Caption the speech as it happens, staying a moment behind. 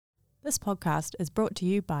This podcast is brought to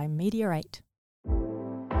you by Merrett.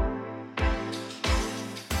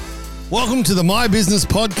 Welcome to the My Business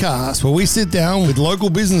Podcast, where we sit down with local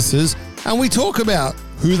businesses and we talk about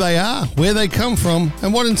who they are, where they come from,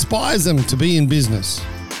 and what inspires them to be in business.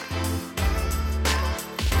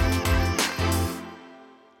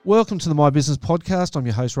 Welcome to the My Business Podcast. I'm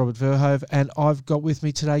your host, Robert Verhove, and I've got with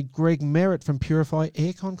me today Greg Merrett from Purify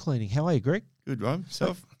Aircon Cleaning. How are you, Greg? Good, Rob.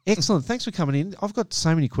 Yourself? Excellent. Thanks for coming in. I've got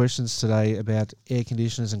so many questions today about air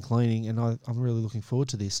conditioners and cleaning, and I'm really looking forward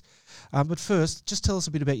to this. But first, just tell us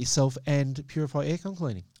a bit about yourself and Purify Aircon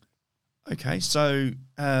Cleaning. Okay, so,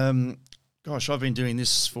 I've been doing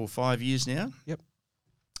this for 5 years now. Yep.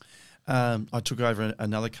 I took over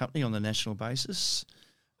another company on the national basis,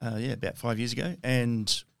 about 5 years ago,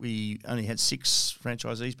 and we only had 6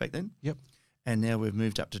 franchisees back then. Yep. And now we've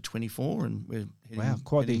moved up to 24, and we're heading,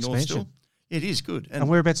 quite the north expansion. still. It is good. And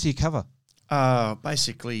whereabouts do you cover?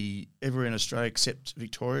 Basically everywhere in Australia except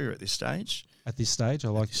Victoria at this stage. At this stage, I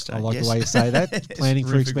like yes. the way you say that. Planning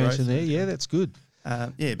for expansion there. Yeah, that's good.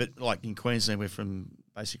 But like in Queensland, we're from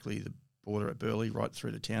basically the border at Burleigh right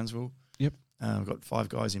through to Townsville. Yep. We've got 5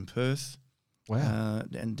 guys in Perth. Wow.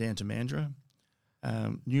 And down to Mandurah.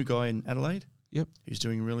 New guy in Adelaide. Yep. Who's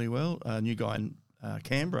doing really well. New guy in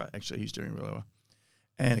Canberra, actually, who's doing really well.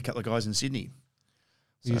 And a couple of guys in Sydney.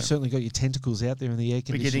 So you've certainly got your tentacles out there in the air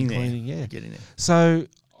conditioning cleaning. Yeah. We're getting there. So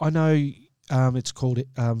I know it's called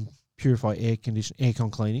Purify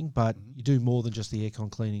Aircon Cleaning, but you do more than just the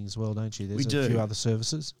aircon cleaning as well, don't you? There's a few other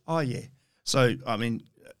services. Oh, yeah. So, I mean,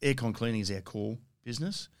 aircon cleaning is our core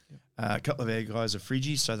business. Yep. A couple of our guys are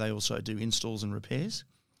fridgies, so they also do installs and repairs.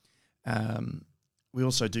 We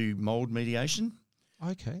also do mould mediation.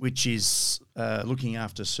 Okay. Which is looking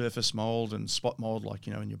after surface mould and spot mould, like,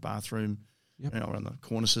 in your bathroom, around the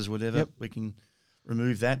cornices, whatever. Yep. We can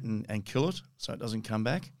remove that and kill it so it doesn't come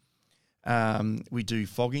back. We do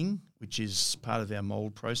fogging, which is part of our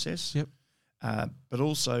mould process. Yep. But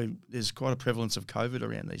also there's quite a prevalence of COVID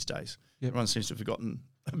around these days. Yep. Everyone seems to have forgotten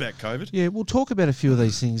about COVID. Yeah, we'll talk about a few of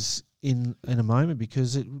these things in a moment,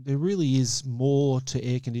 because there really is more to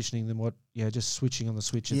air conditioning than what just switching on the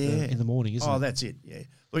switch in the morning, isn't it? Oh, that's it. Yeah,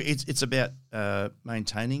 look, it's about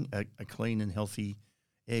maintaining a clean and healthy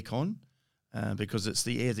aircon, because it's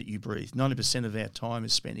the air that you breathe. 90% of our time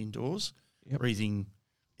is spent indoors, breathing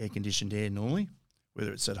air conditioned air normally,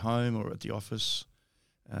 whether it's at home or at the office,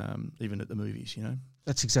 even at the movies.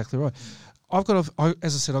 That's exactly right. As I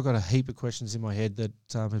said, I've got a heap of questions in my head that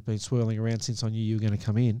have been swirling around since I knew you were going to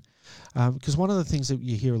come in. Because one of the things that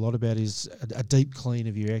you hear a lot about is a deep clean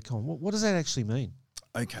of your aircon. What does that actually mean?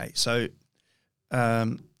 Okay, so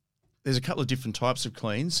there's a couple of different types of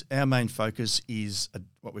cleans. Our main focus is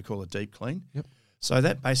what we call a deep clean. Yep. So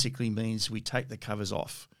that basically means we take the covers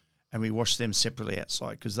off and we wash them separately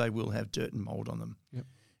outside, because they will have dirt and mould on them. Yep.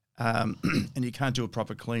 And you can't do a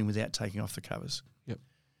proper clean without taking off the covers. Yep.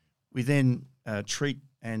 We then treat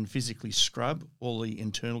and physically scrub all the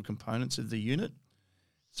internal components of the unit.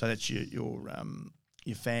 So that's your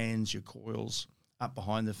fans, your coils, up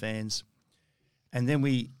behind the fans. And then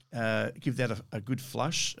we give that a good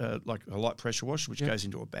flush, like a light pressure wash, which goes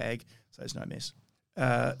into a bag, so there's no mess.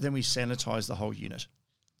 Then we sanitize the whole unit.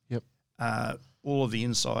 Yep. All of the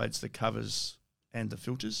insides, the covers, and the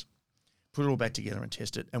filters. Put it all back together and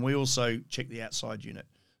test it. And we also check the outside unit.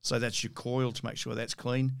 So that's your coil to make sure that's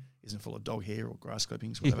clean, isn't full of dog hair or grass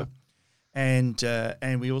clippings, whatever. Yeah.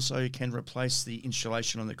 And we also can replace the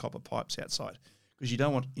insulation on the copper pipes outside, because you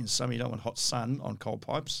don't want hot sun on cold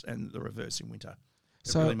pipes, and the reverse in winter.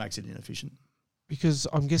 It really makes it inefficient. Because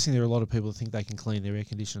I'm guessing there are a lot of people who think they can clean their air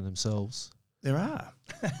conditioner themselves. There are.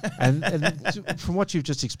 and from what you've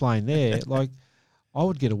just explained there, like, I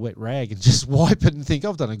would get a wet rag and just wipe it and think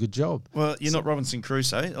I've done a good job. Well, you're not Robinson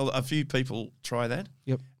Crusoe. A few people try that.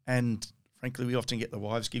 Yep. And frankly, we often get the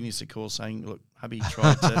wives giving us a call saying, look, hubby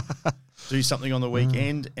tried to do something on the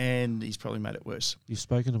weekend and he's probably made it worse. You've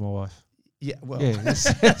spoken to my wife. Yeah, well. Yeah,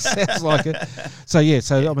 sounds like it. So,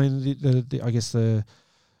 I mean, I guess the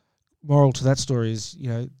moral to that story is,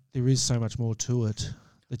 there is so much more to it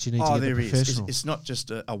that you need to get the professional. It's not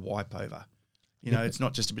just a wipe over. It's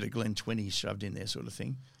not just a bit of Glen 20 shoved in there sort of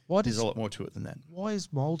thing. There's a lot more to it than that. Why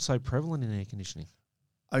is mould so prevalent in air conditioning?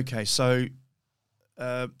 Okay, so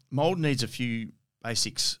mould needs a few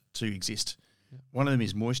basics to exist. Yep. One of them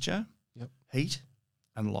is moisture, heat,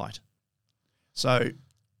 and light. So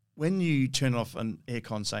when you turn off an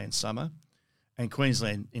aircon, say in summer, and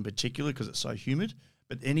Queensland in particular because it's so humid,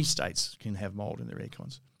 but any states can have mould in their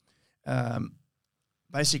aircons.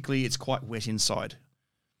 Basically, it's quite wet inside.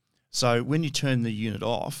 So when you turn the unit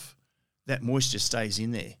off, that moisture stays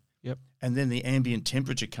in there. Yep. and then the ambient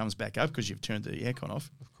temperature comes back up because you've turned the aircon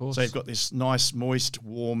off. Of course. So you've got this nice, moist,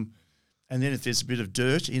 warm, and then if there's a bit of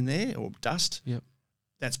dirt in there or dust, Yep.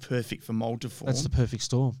 that's perfect for mold to form. That's the perfect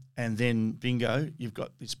storm. And then, bingo, you've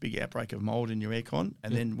got this big outbreak of mold in your aircon.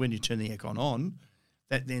 And then when you turn the aircon on,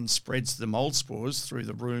 that then spreads the mold spores through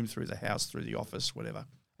the room, through the house, through the office, whatever.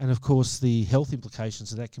 And, of course, the health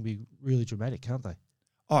implications of that can be really dramatic, can't they?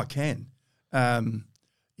 Oh, it can.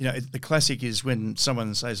 The classic is when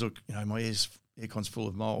someone says, look, my aircon's full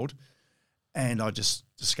of mold, and I just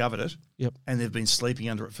discovered it. Yep. And they've been sleeping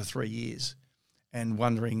under it for 3 years and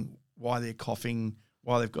wondering why they're coughing,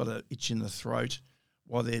 why they've got an itch in the throat,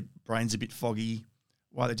 why their brain's a bit foggy,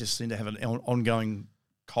 why they just seem to have an ongoing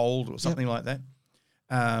cold or something like that.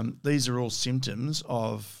 These are all symptoms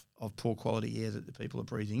of poor quality air that the people are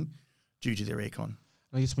breathing due to their aircon.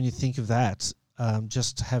 I guess when you think of that,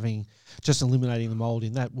 just eliminating the mold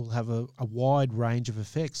in that will have a wide range of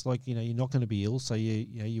effects. Like, you're not going to be ill, so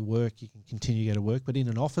you work, you can continue to go to work. But in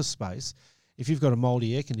an office space, if you've got a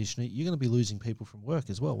mouldy air conditioner, you're going to be losing people from work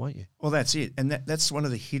as well, won't you? Well, that's it. And that's one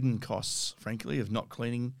of the hidden costs, frankly, of not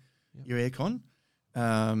cleaning your aircon.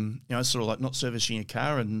 It's sort of like not servicing a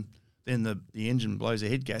car and then the engine blows a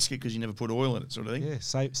head gasket because you never put oil in it, sort of thing. Yeah,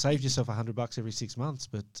 save yourself $100 every 6 months.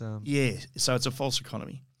 But so it's a false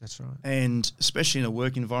economy. That's right. And especially in a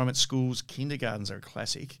work environment, schools, kindergartens are a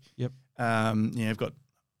classic. Yep. You've got,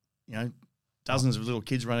 dozens of little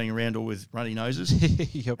kids running around all with runny noses.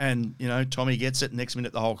 Yep. And, Tommy gets it, next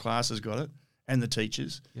minute the whole class has got it, and the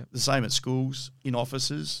teachers. Yep. The same at schools, in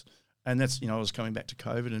offices. And that's, I was coming back to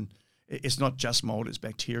COVID, and it's not just mold, it's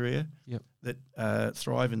bacteria that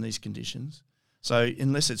thrive in these conditions. So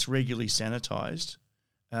unless it's regularly sanitised,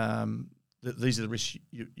 these are the risks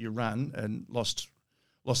you run, and lost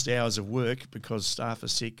hours of work because staff are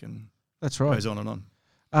sick, and that's right. Goes on and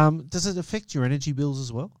on. Does it affect your energy bills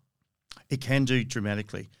as well? It can do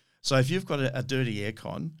dramatically. So if you've got a dirty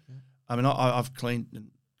aircon, I've cleaned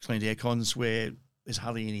aircons where there's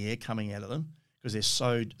hardly any air coming out of them because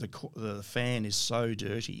they're the fan is so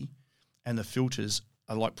dirty, and the filters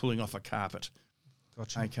are like pulling off a carpet.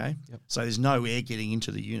 Gotcha. Okay. Yep. So there's no air getting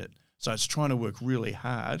into the unit. So it's trying to work really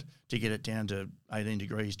hard to get it down to 18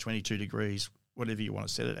 degrees, 22 degrees, whatever you want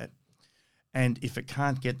to set it at. And if it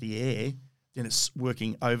can't get the air, then it's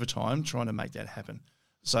working overtime trying to make that happen.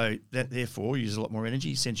 So that therefore uses a lot more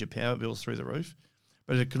energy, sends your power bill through the roof,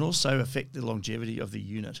 but it can also affect the longevity of the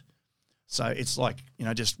unit. So it's like,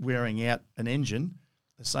 just wearing out an engine,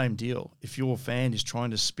 the same deal. If your fan is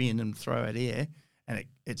trying to spin and throw out air and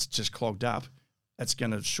it's just clogged up, that's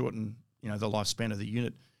going to shorten, the lifespan of the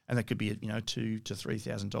unit, and that could be a, $2,000 to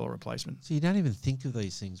 $3,000 replacement. So you don't even think of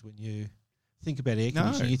these things when you think about air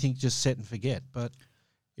conditioning. You think just set and forget, but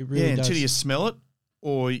it really does. Until you smell it,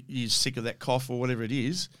 or you're sick of that cough or whatever it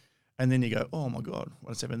is, and then you go, oh my God,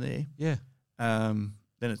 what's happened there? Yeah. Then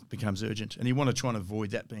it becomes urgent, and you want to try and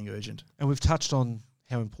avoid that being urgent. And we've touched on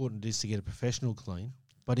how important it is to get a professional clean,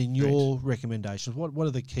 but in your recommendations, what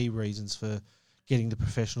are the key reasons for getting the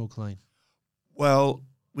professional clean? Well,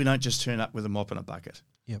 we don't just turn up with a mop and a bucket.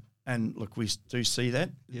 Yep. And look, we do see that.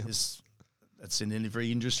 Yep. That's in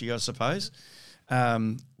every industry, I suppose.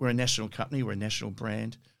 We're a national company. We're a national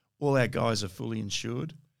brand. All our guys are fully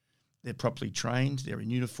insured. They're properly trained. They're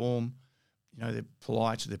in uniform. They're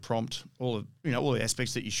polite. They're prompt. All the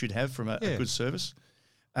aspects that you should have from a good service.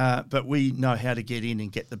 But we know how to get in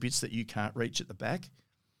and get the bits that you can't reach at the back,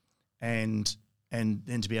 and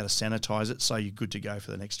then to be able to sanitise it so you're good to go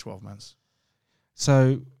for the next 12 months.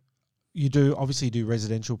 So you do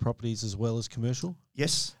residential properties as well as commercial?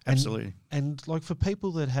 Yes, absolutely. And like for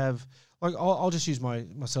people that have, like I'll just use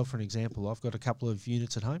myself for an example. I've got a couple of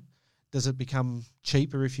units at home. Does it become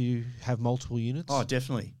cheaper if you have multiple units? Oh,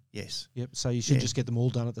 definitely. Yes. Yep. So you should just get them all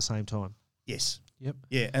done at the same time. Yes. Yep.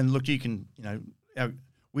 Yeah, and look, you can,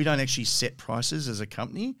 we don't actually set prices as a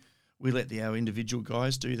company. We let our individual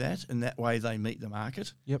guys do that, and that way they meet the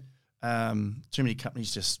market. Yep. Too many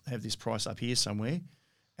companies just have this price up here somewhere,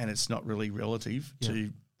 and it's not really relative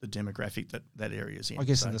to the demographic that area is in. I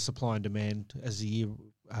guess in the supply and demand as the year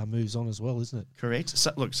moves on as well, isn't it? Correct.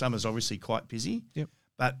 So, look, summer's obviously quite busy. Yep.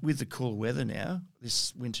 But with the cool weather now,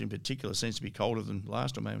 this winter in particular seems to be colder than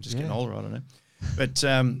last, or maybe I'm just getting older, I don't know. But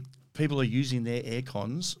people are using their air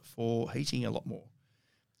cons for heating a lot more.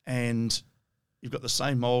 And you've got the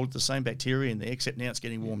same mold, the same bacteria in there, except now it's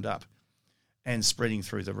getting warmed up and spreading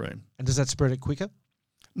through the room. And does that spread it quicker?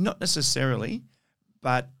 Not necessarily,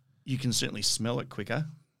 but you can certainly smell it quicker.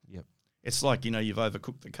 Yep. It's like, you've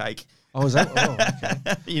overcooked the cake. Oh, is that? Oh,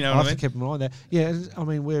 okay. You know I'll what I have mean? to keep in mind that. Yeah, I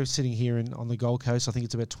mean, we're sitting here on the Gold Coast. I think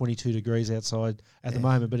it's about 22 degrees outside at the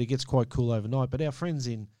moment, but it gets quite cool overnight. But our friends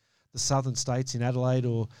in the southern states in Adelaide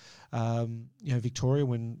or Victoria,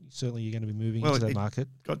 when certainly you're going to be moving into that market?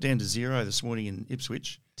 Got down to 0 this morning in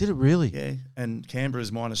Ipswich. Did it really? Yeah, and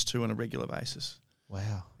Canberra's -2 on a regular basis.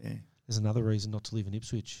 Wow. Yeah. There's another reason not to live in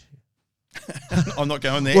Ipswich. I'm not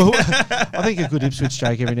going there. Well, I think a good Ipswich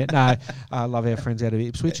joke every night. No, I love our friends out of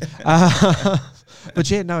Ipswich. But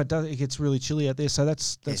yeah, no, it gets really chilly out there. So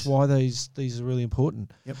that's why these are really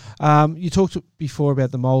important. Yep. You talked before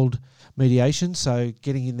about the mold mediation, so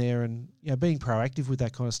getting in there and being proactive with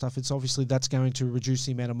that kind of stuff. It's obviously that's going to reduce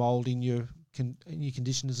the amount of mold in your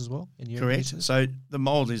conditioners as well. Correct. So the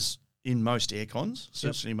mold is in most aircons,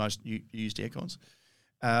 certainly most used aircons.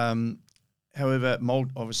 However,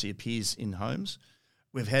 mold obviously appears in homes.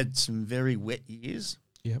 We've had some very wet years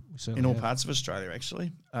in all parts of Australia,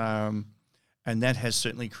 actually, and that has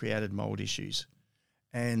certainly created mold issues,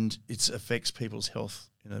 and it affects people's health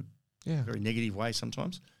in a very negative way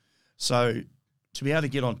sometimes. So to be able to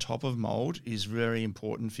get on top of mold is very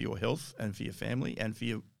important for your health and for your family and for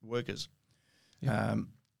your workers. Yep.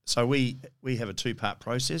 So we have a 2-part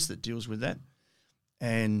process that deals with that.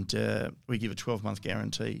 And we give a 12-month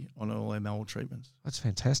guarantee on all our mold treatments. That's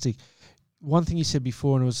fantastic. One thing you said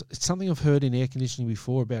before, and it's something I've heard in air conditioning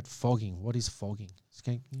before about fogging. What is fogging?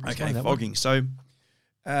 Can you explain that fogging. So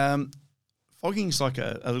fogging is like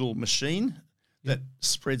a little machine that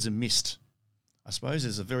spreads a mist. I suppose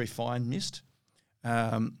there's a very fine mist.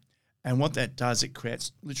 And what that does, it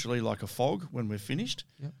creates literally like a fog when we're finished.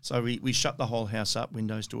 Yep. So we shut the whole house up,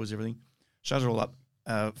 windows, doors, everything, shut it all up,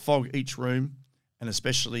 fog each room, and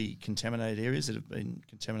especially contaminated areas that have been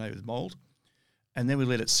contaminated with mold. And then we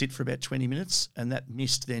let it sit for about 20 minutes, and that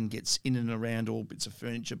mist then gets in and around all bits of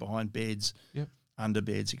furniture, behind beds, under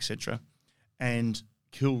beds, etc., and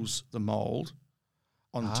kills the mold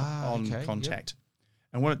on contact. Yep.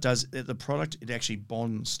 And what it does, the product, it actually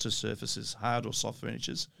bonds to surfaces, hard or soft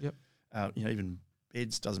furnitures. Yep. Even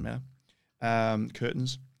beds, doesn't matter,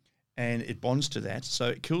 curtains. And it bonds to that, so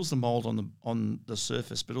it kills the mold on the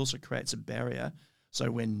surface, but also creates a barrier. So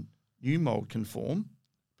when new mold can form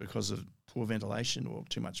because of poor ventilation or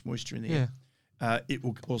too much moisture in the air, it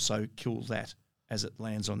will also kill that as it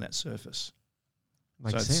lands on that surface.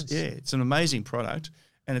 Makes sense. It's an amazing product,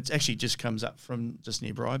 and it actually just comes up from just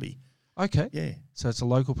near Bribie. Okay. Yeah. So it's a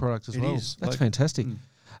local product as well. Is That's local. fantastic.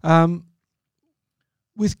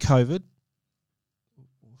 With COVID,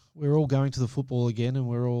 we're all going to the football again, and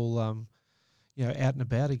we're all out and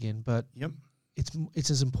about again. But it's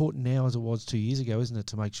as important now as it was 2 years ago, isn't it,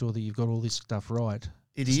 to make sure that you've got all this stuff right?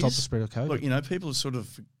 It to is. Stop the spread of COVID. Look, people have sort of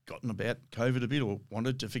forgotten about COVID a bit, or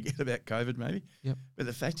wanted to forget about COVID maybe. Yep. But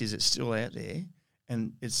the fact is, it's still out there,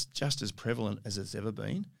 and it's just as prevalent as it's ever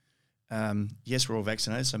been. Yes, we're all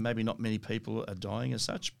vaccinated, so maybe not many people are dying as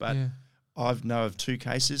such, but I know of 2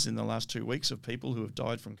 cases in the last 2 weeks of people who have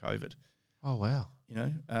died from COVID. Oh, wow.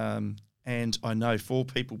 And I know 4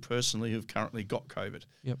 people personally who've currently got COVID.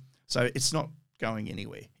 Yep. So it's not going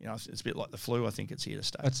anywhere. It's a bit like the flu. I think it's here to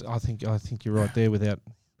stay. I think you're right there without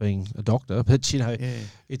being a doctor, but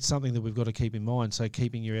it's something that we've got to keep in mind. So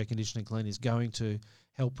keeping your air conditioning clean is going to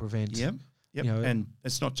help prevent. Yep. And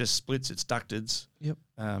it's not just splits; it's ducteds. Yep.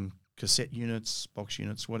 Cassette units, box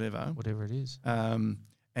units, whatever it is.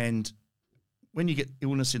 And when you get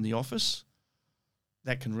illness in the office,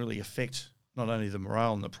 that can really affect not only the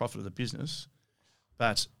morale and the profit of the business,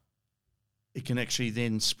 but it can actually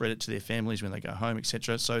then spread it to their families when they go home,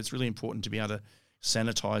 etc. So it's really important to be able to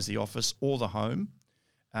sanitise the office or the home,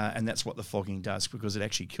 and that's what the fogging does, because it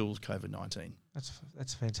actually kills COVID-19. That's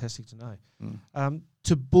fantastic to know.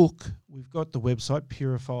 To book, we've got the website,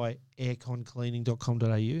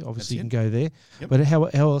 purifyairconcleaning.com.au. Obviously, you can go there. Yep. But how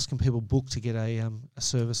else can people book to get a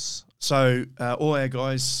service? So all our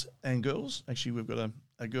guys and girls, actually we've got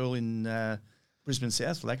a girl in Brisbane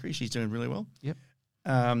South, Lackery. She's doing really well. Yep.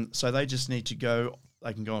 So they just need to go,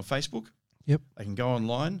 they can go on Facebook. Yep. They can go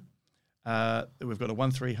online. We've got a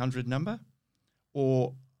 1300 number,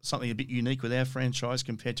 or something a bit unique with our franchise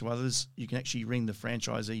compared to others, you can actually ring the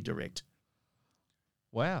franchisee direct.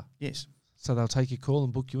 Wow. Yes. So they'll take your call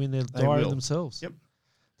and book you in their diary themselves. Yep.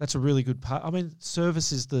 That's a really good part. I mean,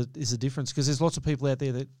 service is the difference, because there's lots of people out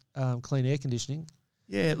there that clean air conditioning.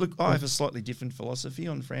 Yeah, look, I have a slightly different philosophy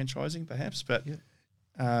on franchising perhaps, but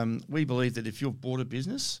we believe that if you've bought a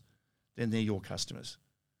business, then they're your customers.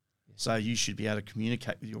 Yeah. So you should be able to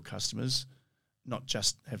communicate with your customers, not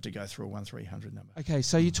just have to go through a 1300 number. Okay,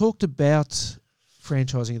 so you talked about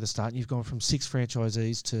franchising at the start, and you've gone from 6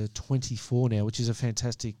 franchisees to 24 now, which is a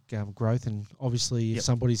fantastic growth. And obviously, if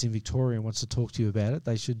somebody's in Victoria and wants to talk to you about it,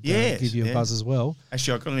 they should give you a buzz as well.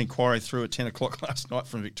 Actually, I got an inquiry through at 10 o'clock last night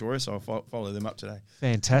from Victoria, so I'll follow them up today.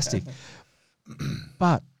 Fantastic.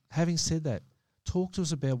 But having said that, talk to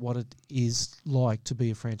us about what it is like to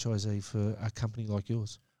be a franchisee for a company like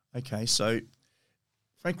yours. Okay, so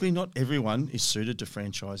frankly, not everyone is suited to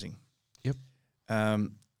franchising. Yep.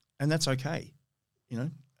 And that's okay.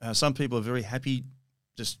 Some people are very happy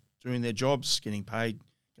just doing their jobs, getting paid,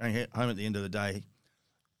 going home at the end of the day,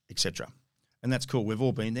 etc. And that's cool. We've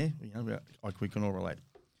all been there. We can all relate.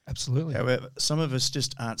 Absolutely. However, some of us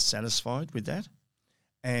just aren't satisfied with that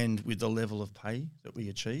and with the level of pay that we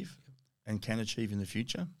achieve and can achieve in the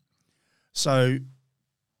future. So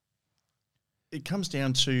it comes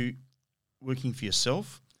down to working for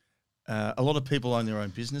yourself. A lot of people own their own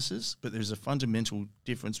businesses, but there's a fundamental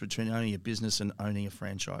difference between owning a business and owning a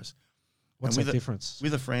franchise. What's the difference?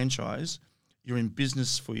 With a franchise, you're in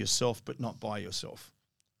business for yourself, but not by yourself.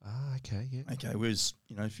 Ah, okay, yeah. Okay, whereas,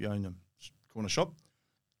 if you own a corner shop,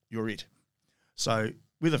 you're it. So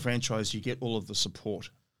with a franchise, you get all of the support.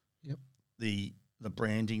 Yep. The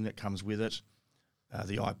branding that comes with it,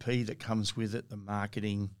 the IP that comes with it, the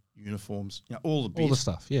marketing, uniforms, all the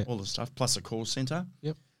stuff, yeah. All the stuff, plus a call centre.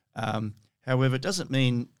 Yep. However, it doesn't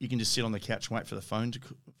mean you can just sit on the couch and wait for the phone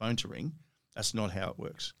to ring. That's not how it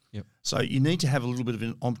works. Yep. So you need to have a little bit of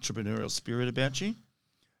an entrepreneurial spirit about you.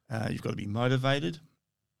 You've got to be motivated.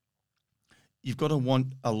 You've got to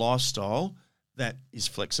want a lifestyle that is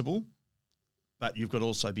flexible, but you've got to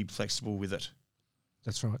also be flexible with it.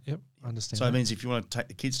 That's right. Yep, I understand. So it means if you want to take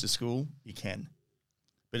the kids to school, you can.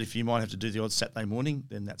 But if you might have to do the odd Saturday morning,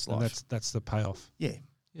 then that's life. And that's the payoff. Yeah.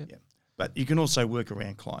 But you can also work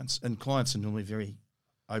around clients, and clients are normally very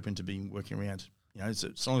open to being working around. As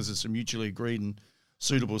long as it's a mutually agreed and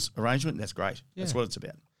suitable arrangement, that's great. Yeah. That's what it's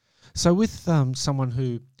about. So with someone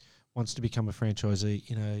who wants to become a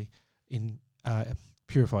franchisee in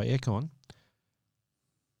Purify Aircon,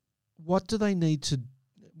 what do they need to?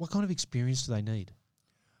 What kind of experience do they need?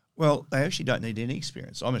 Well, they actually don't need any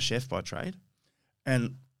experience. I'm a chef by trade,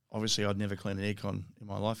 and obviously I'd never cleaned an aircon in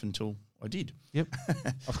my life until I did. Yep.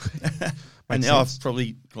 And now I've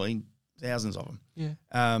probably cleaned thousands of them.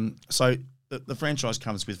 Yeah. So the franchise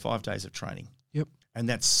comes with 5 days of training. Yep. And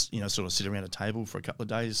that's, sort of sit around a table for a couple of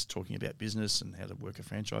days talking about business and how to work a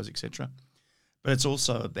franchise, etc. But it's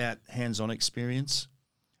also about hands-on experience.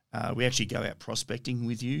 We actually go out prospecting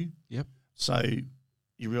with you. Yep. So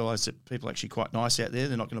you realise that people are actually quite nice out there.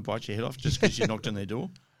 They're not going to bite your head off just because you knocked on their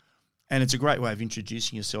door. And it's a great way of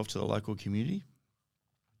introducing yourself to the local community.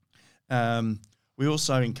 We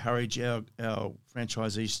also encourage our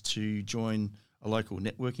franchisees to join a local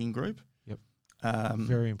networking group. Yep.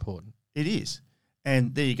 Very important. It is.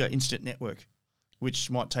 And there you go, Instant Network,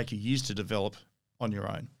 which might take you years to develop on your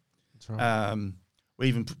own. That's right. We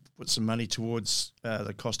even put some money towards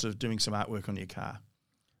the cost of doing some artwork on your car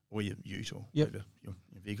or your ute or whatever your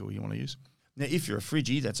vehicle you want to use. Now, if you're a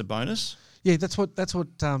Friggie, that's a bonus. Yeah, that's what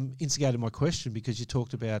instigated my question, because you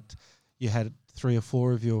talked about you had 3 or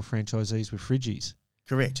 4 of your franchisees with Friggies.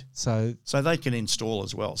 Correct. So they can install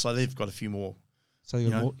as well. So they've got a few more. So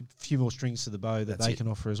you've got a few more strings to the bow that they can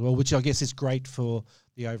offer as well, which I guess is great for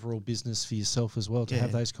the overall business for yourself as well, to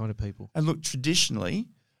have those kind of people. And look, traditionally,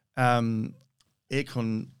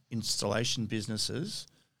 aircon installation businesses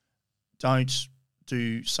don't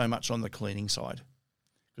do so much on the cleaning side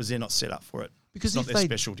because they're not set up for it. Because it's not their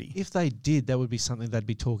specialty. If they did, that would be something they'd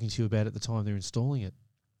be talking to you about at the time they're installing it.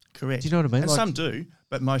 Correct. Do you know what I mean? And some do,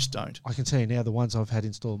 but most don't. I can tell you now, the ones I've had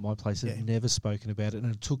installed at my place have never spoken about it,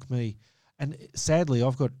 and it took me. And sadly,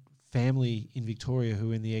 I've got family in Victoria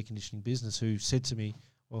who are in the air conditioning business who said to me,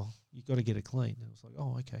 "Well, you've got to get it clean." And I was like,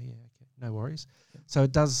 "Oh, okay, no worries." Yep. So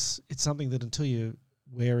it's something that until you're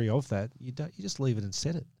wary of that, you just leave it and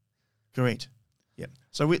set it. Correct. Yeah.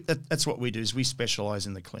 So that's what we do, is we specialise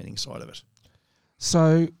in the cleaning side of it.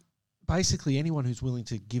 So basically, anyone who's willing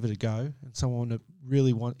to give it a go and someone that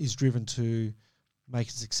really is driven to make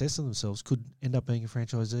a success of themselves could end up being a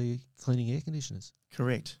franchisee cleaning air conditioners.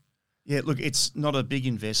 Correct. Yeah, look, it's not a big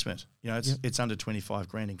investment. It's under 25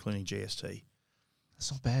 grand including GST.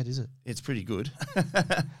 That's not bad, is it? It's pretty good.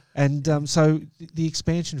 And so the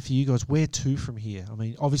expansion for you guys, where to from here? I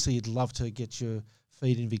mean, obviously you'd love to get your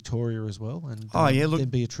feet in Victoria as well and then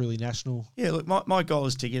be a truly national. Yeah, look, my goal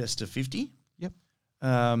is to get us to 50. Yep.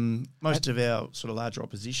 Most of our sort of larger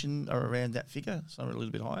opposition are around that figure, some are a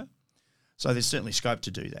little bit higher. So there's certainly scope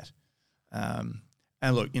to do that.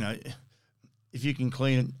 And look, if you can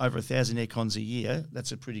clean over 1,000 aircons a year,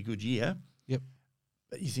 that's a pretty good year. Yep.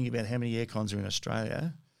 But you think about how many aircons are in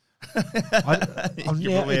Australia, you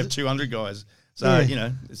probably have 200 guys. So,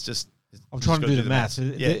 it's just... I'm trying to do the math.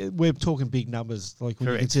 We're talking big numbers. Like when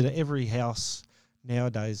you consider every house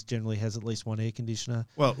nowadays generally has at least one air conditioner.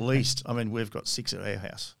 Well, at least. I mean, we've got 6 at our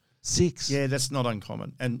house. 6? Yeah, that's not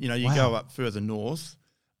uncommon. And, you Wow. go up further north,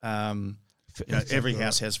 every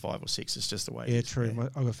house has 5 or 6. It's just the way it is. Yeah, true. Yeah.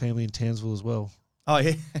 I've got family in Townsville as well. Oh,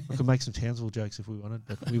 yeah. I could make some Townsville jokes if we wanted,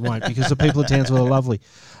 but we won't because the people of Townsville are lovely.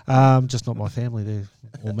 Just not my family. They're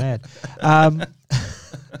all mad.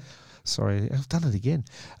 Sorry, I've done it again.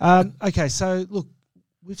 Okay, so look,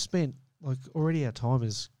 we've spent already our time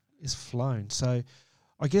is flown. So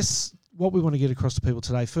I guess what we want to get across to people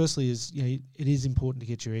today, firstly, is it is important to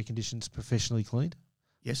get your air conditioners professionally cleaned.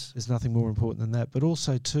 Yes. There's nothing more important than that. But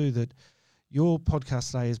also too that your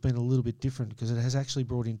podcast today has been a little bit different because it has actually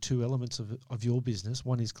brought in 2 elements of your business.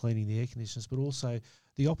 One is cleaning the air conditioners, but also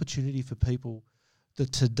the opportunity for people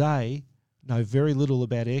that today know very little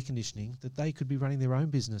about air conditioning, that they could be running their own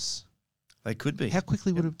business. They could be. How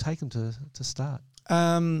quickly would it take them to start?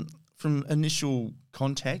 From initial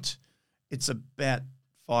contact, it's about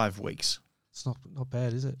 5 weeks. It's not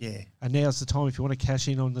bad, is it? Yeah. And now's the time if you want to cash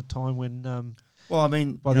in on the time when Well, I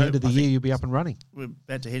mean, by the end of the year you'll be up and running. We're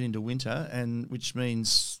about to head into winter, and which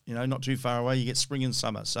means not too far away you get spring and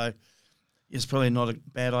summer. So it's probably not a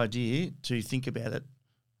bad idea to think about it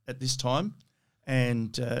at this time,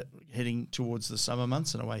 and heading towards the summer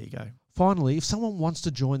months, and away you go. Finally, if someone wants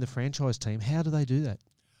to join the franchise team, how do they do that?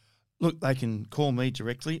 Look, they can call me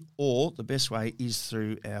directly, or the best way is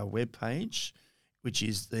through our webpage, which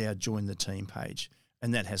is our Join the Team page,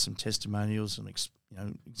 and that has some testimonials and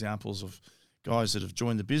examples of guys that have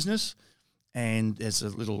joined the business, and there's a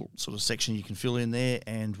little sort of section you can fill in there,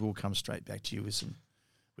 and we'll come straight back to you with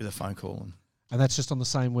a phone call. And that's just on the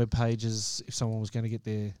same webpage as if someone was going to get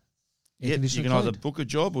their air conditioning you can either cleaned? book a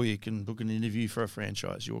job or you can book an interview for a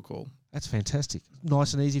franchise. Your call. That's fantastic.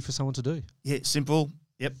 Nice and easy for someone to do. Yeah, simple.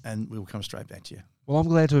 Yep, and we'll come straight back to you. Well, I'm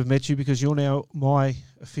glad to have met you because you're now my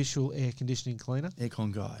official air conditioning cleaner.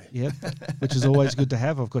 Aircon guy. Yep, which is always good to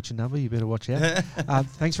have. I've got your number. You better watch out.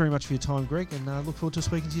 Thanks very much for your time, Greg, and look forward to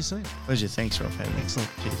speaking to you soon. Pleasure. Thanks for having me. Excellent.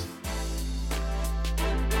 Cheers.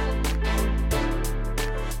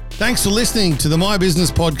 Thanks for listening to the My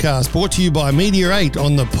Business Podcast, brought to you by Media 8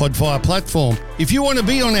 on the Podfire platform. If you want to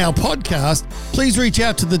be on our podcast, please reach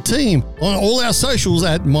out to the team on all our socials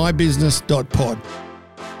at mybusiness.pod.